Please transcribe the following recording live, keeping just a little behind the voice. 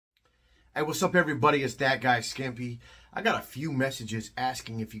Hey, what's up everybody? It's that guy Skimpy. I got a few messages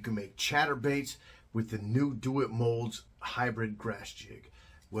asking if you can make chatterbaits with the new do-it-molds hybrid grass jig.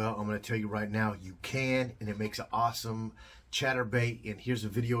 Well, I'm going to tell you right now, you can, and it makes an awesome chatterbait, and here's a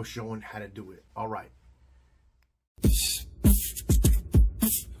video showing how to do it. All right.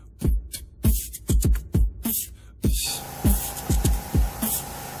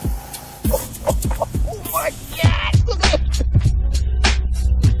 Oh my God! Look at it!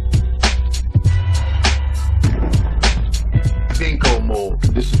 Bingo mold.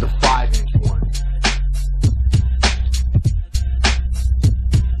 This is the 5-inch one.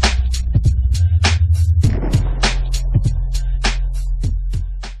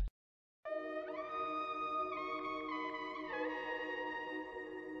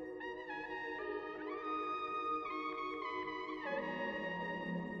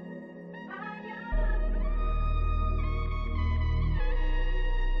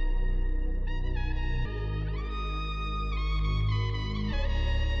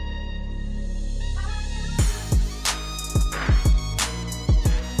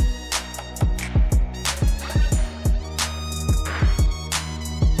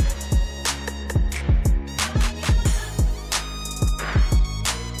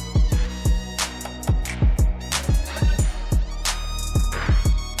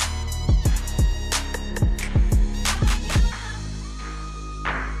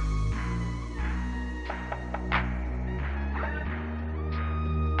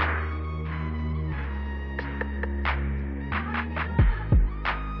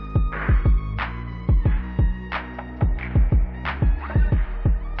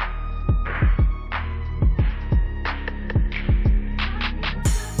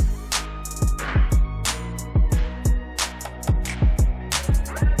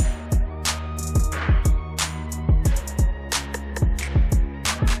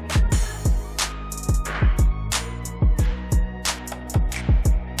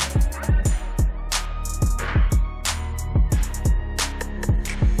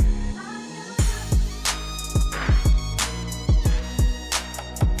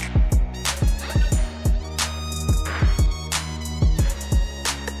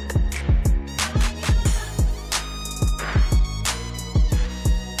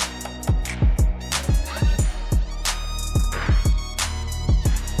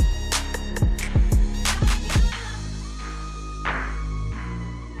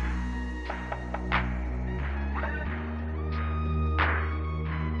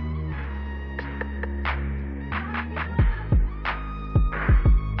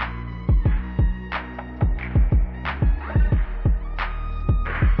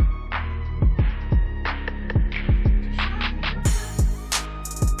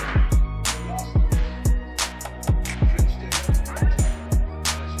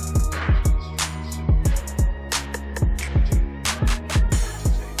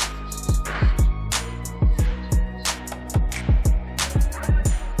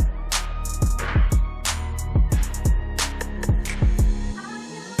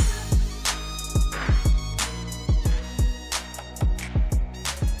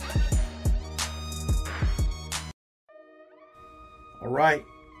 Alright,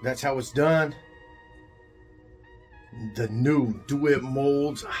 that's how it's done. The new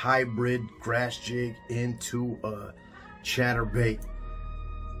do-it-molds hybrid grass jig into a chatterbait.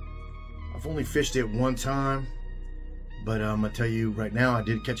 I've only fished it one time, but I'm going to tell you right now, I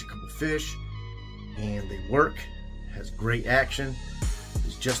did catch a couple fish, and they work. Has great action.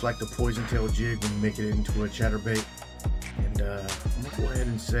 It's just like the poison tail jig when you make it into a chatterbait. And I'm going to go ahead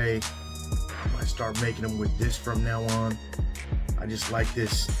and say I might start making them with this from now on. I just like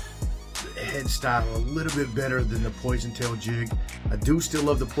this head style a little bit better than the poison tail jig. I do still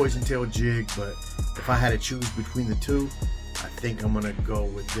love the poison tail jig, but if I had to choose between the two, I think I'm gonna go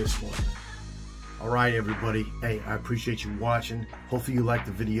with this one. All right, everybody. Hey, I appreciate you watching. Hopefully you liked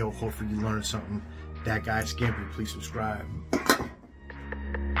the video. Hopefully you learned something. That guy Skimpy, please subscribe.